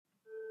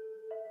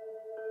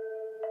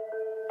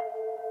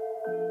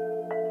Maybe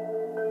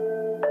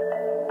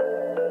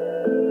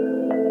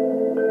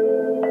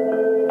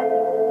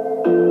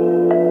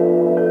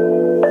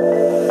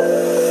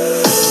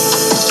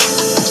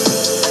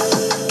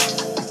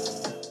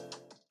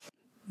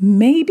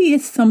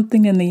it's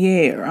something in the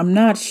air. I'm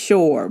not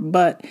sure,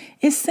 but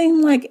it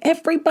seemed like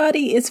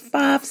everybody is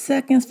 5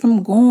 seconds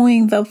from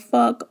going the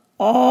fuck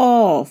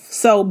off.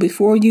 So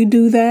before you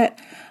do that,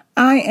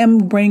 I am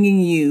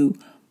bringing you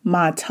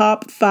my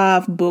top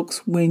 5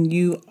 books when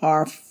you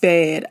are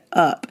fed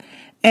up.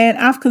 And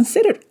I've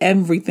considered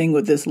everything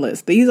with this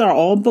list. These are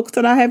all books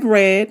that I have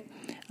read.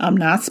 I'm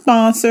not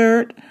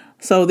sponsored.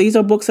 So these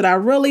are books that I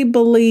really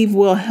believe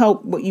will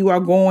help what you are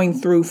going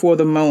through for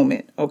the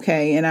moment,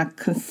 okay? And I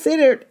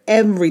considered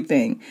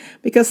everything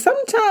because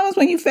sometimes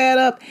when you're fed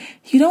up,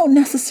 you don't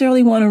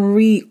necessarily want to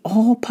read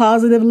all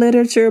positive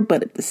literature,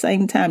 but at the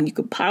same time, you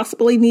could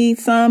possibly need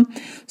some.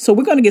 So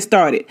we're going to get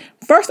started.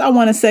 First, I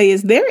want to say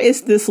is there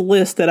is this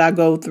list that I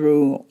go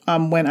through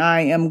when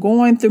I am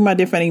going through my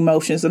different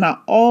emotions, and I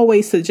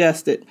always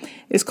suggest it.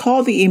 It's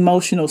called the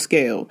emotional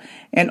scale.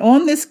 And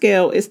on this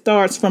scale, it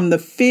starts from the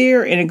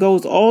fear and it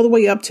goes all the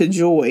way up to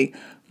joy.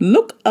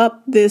 Look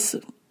up this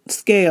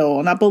scale,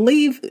 and I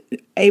believe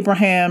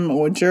Abraham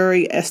or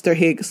Jerry Esther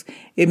Hicks,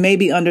 it may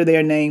be under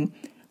their name.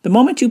 The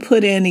moment you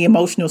put in the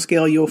emotional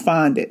scale, you'll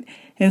find it.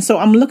 And so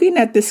I'm looking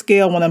at this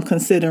scale when I'm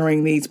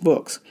considering these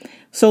books.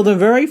 So the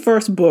very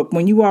first book,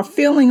 when you are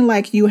feeling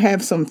like you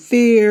have some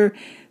fear,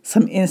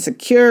 some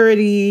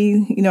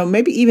insecurity,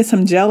 maybe even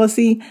some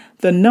jealousy,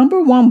 the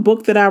number one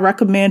book that I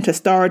recommend to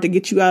start to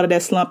get you out of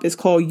that slump is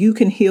called You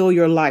Can Heal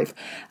Your Life.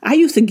 I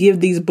used to give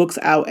these books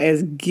out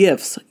as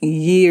gifts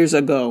years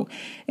ago.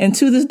 And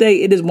to this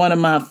day, it is one of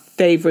my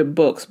favorite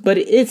books. But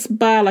it's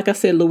by, like I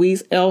said,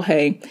 Louise L.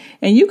 Hay.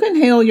 And You Can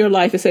Heal Your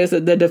Life, it says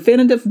that the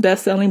definitive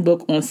best-selling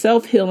book on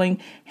self-healing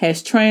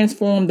has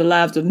transformed the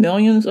lives of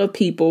millions of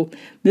people.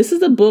 This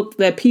is a book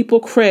that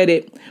people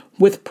credit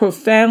with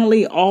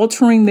profoundly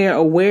altering their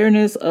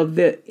awareness of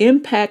the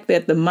impact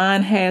that the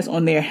mind has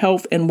on their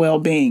health and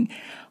well-being.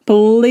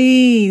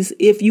 Please,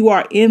 if you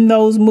are in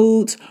those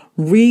moods,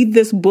 read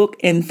this book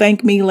and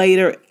thank me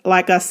later.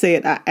 Like I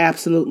said, I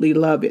absolutely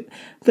love it.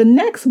 The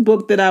next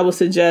book that I would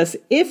suggest,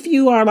 if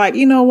you are like,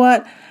 you know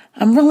what,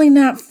 I'm really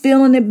not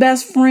feeling it,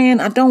 best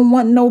friend, I don't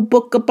want no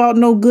book about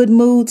no good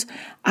moods,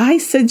 I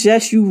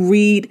suggest you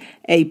read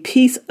A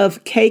Piece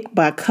of Cake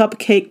by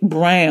Cupcake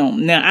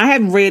Brown. Now, I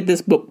have read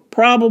this book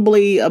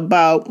probably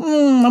about,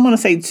 I'm going to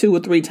say 2 or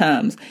 3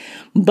 times,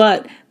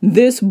 but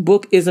this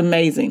book is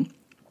amazing.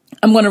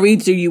 I'm going to read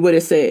to you what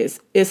it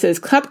says. It says,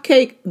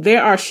 Cupcake,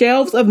 there are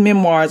shelves of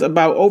memoirs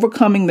about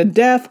overcoming the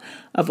death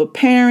of a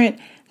parent,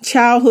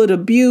 childhood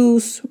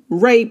abuse,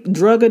 rape,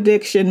 drug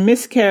addiction,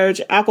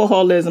 miscarriage,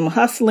 alcoholism,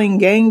 hustling,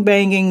 gang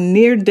banging,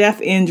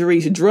 near-death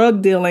injuries,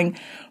 drug dealing,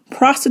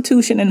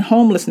 prostitution, and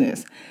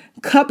homelessness.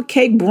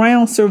 Cupcake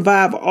Brown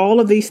survived all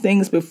of these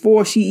things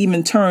before she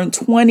even turned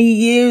 20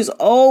 years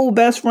old,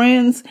 best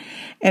friends.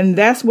 And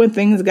that's when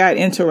things got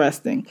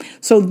interesting.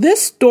 So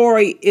this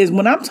story is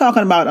when I'm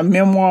talking about a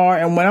memoir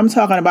and when I'm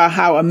talking about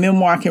how a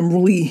memoir can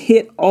really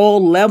hit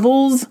all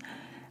levels,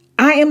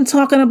 I am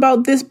talking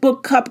about this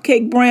book,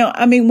 Cupcake Brown.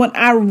 I mean, when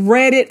I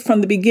read it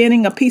from the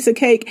beginning, A Piece of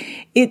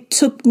Cake, it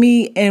took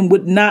me and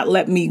would not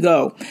let me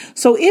go.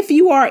 So if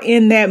you are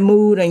in that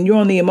mood and you're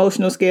on the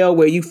emotional scale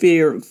where you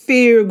fear,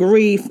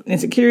 grief,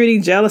 insecurity,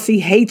 jealousy,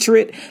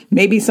 hatred,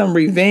 maybe some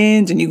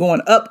revenge, and you're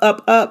going up,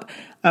 up, up,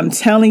 I'm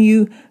telling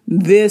you,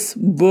 this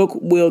book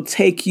will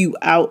take you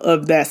out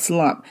of that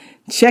slump.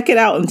 Check it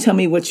out and tell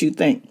me what you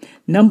think.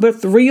 Number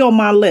 3 on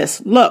my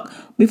list. Look,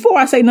 before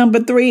I say number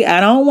 3,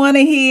 I don't want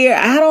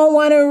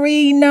to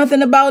read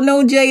nothing about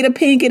no Jada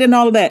Pinkett and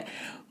all of that.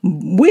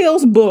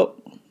 Will's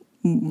book,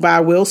 by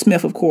Will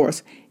Smith, of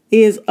course,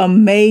 is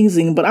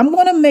amazing. But I'm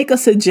going to make a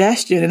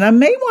suggestion, and I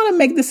may want to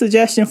make the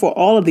suggestion for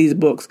all of these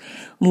books.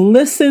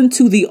 Listen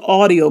to the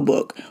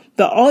audiobook.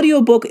 The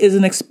audiobook is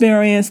an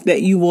experience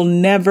that you will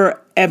never,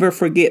 ever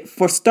forget.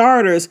 For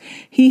starters,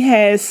 he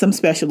has some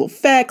special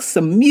effects,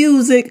 some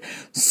music,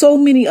 so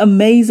many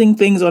amazing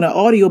things on an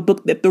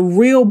audiobook that the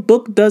real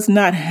book does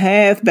not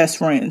have, best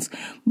friends.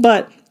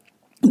 But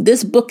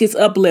this book is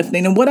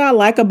uplifting. And what I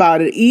like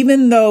about it,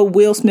 even though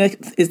Will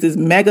Smith is this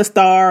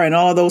megastar and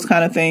all those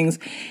kind of things,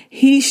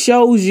 he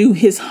shows you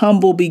his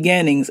humble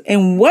beginnings.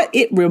 And what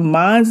it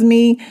reminds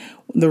me,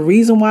 the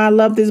reason why I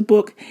love this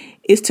book,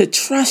 is to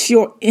trust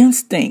your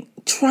instinct.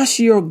 Trust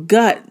your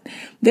gut.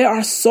 There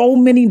are so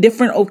many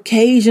different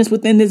occasions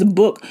within this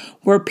book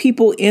where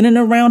people in and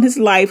around his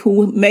life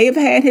who may have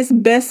had his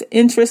best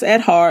interests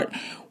at heart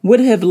would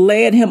have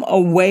led him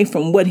away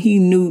from what he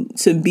knew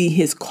to be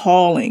his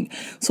calling.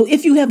 So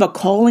if you have a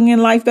calling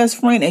in life, best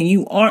friend, and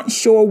you aren't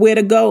sure where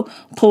to go,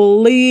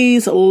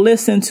 please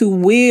listen to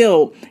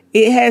Will.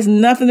 It has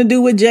nothing to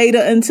do with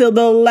Jada until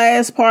the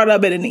last part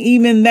of it. And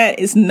even that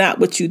is not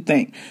what you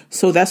think.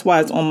 So that's why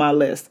it's on my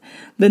list.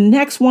 The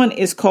next one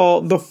is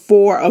called The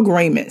 4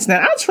 Agreements.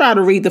 Now, I try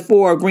to read The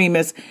 4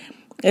 Agreements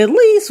at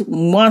least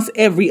once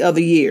every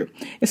other year.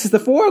 It says The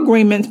 4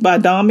 Agreements by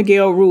Don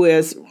Miguel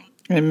Ruiz.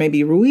 and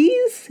maybe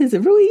Ruiz, is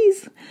it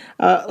Ruiz?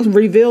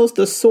 Reveals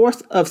the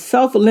source of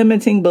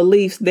self-limiting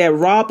beliefs that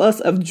rob us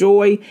of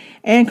joy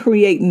and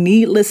create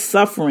needless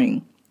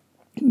suffering.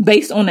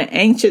 Based on the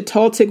ancient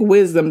Toltec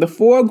wisdom, the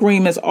Four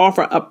Agreements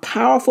offer a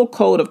powerful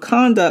code of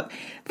conduct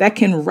that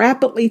can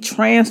rapidly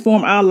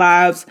transform our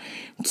lives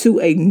to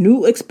a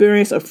new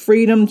experience of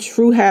freedom,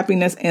 true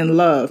happiness, and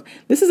love.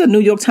 This is a New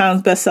York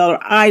Times bestseller.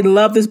 I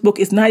love this book.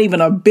 It's not even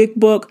a big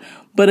book,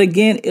 but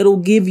again, it'll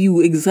give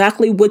you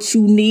exactly what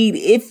you need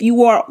if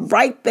you are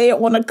right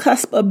there on the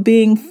cusp of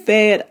being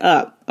fed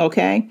up.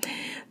 Okay.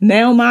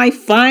 Now, my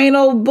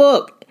final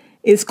book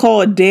is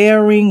called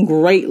Daring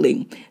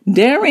Greatly.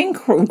 Daring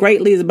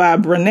Greatly is by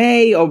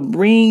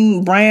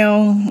Brené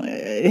Brown.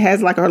 It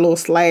has like her little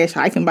slash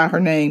hyphen by her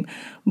name.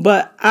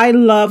 But I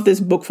love this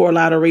book for a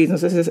lot of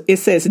reasons. It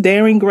says,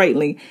 Daring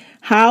Greatly,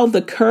 how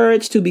the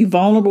courage to be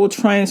vulnerable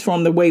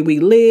transform the way we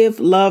live,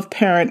 love,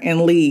 parent,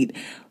 and lead.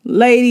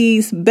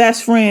 Ladies,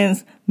 best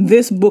friends,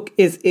 this book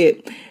is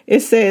it. It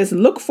says,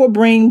 look for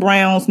Brené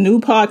Brown's new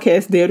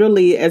podcast, Dare to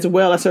Lead, as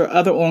well as her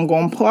other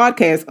ongoing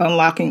podcast,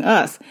 Unlocking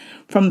Us.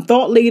 From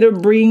thought leader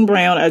Brené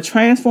Brown, a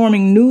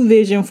transforming new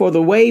vision for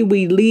the way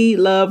we lead,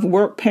 love,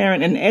 work,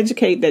 parent, and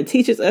educate that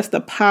teaches us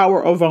the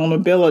power of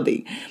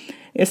vulnerability.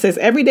 It says,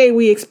 every day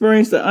we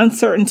experience the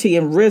uncertainty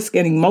and risk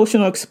and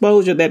emotional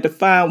exposure that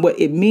define what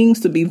it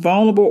means to be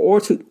vulnerable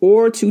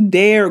or to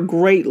dare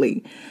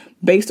greatly.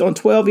 Based on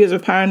 12 years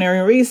of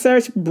pioneering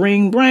research,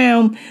 Brené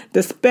Brown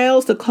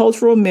dispels the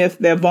cultural myth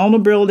that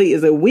vulnerability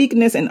is a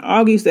weakness and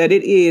argues that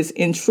it is,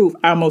 in truth,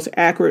 our most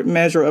accurate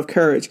measure of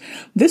courage.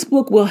 This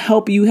book will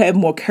help you have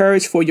more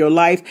courage for your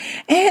life,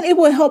 and it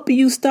will help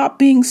you stop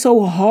being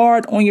so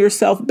hard on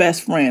yourself,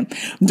 best friend.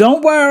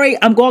 Don't worry,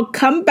 I'm going to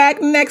come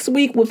back next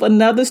week with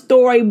another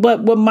story,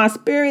 but what my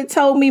spirit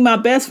told me, my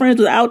best friends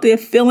was out there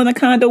feeling a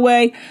kind of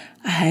way,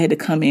 I had to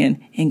come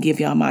in and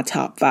give y'all my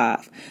top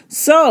 5.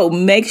 So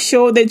make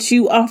sure that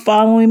you are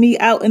following me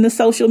out in the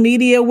social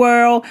media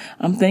world.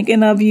 I'm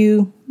thinking of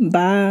you.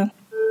 Bye.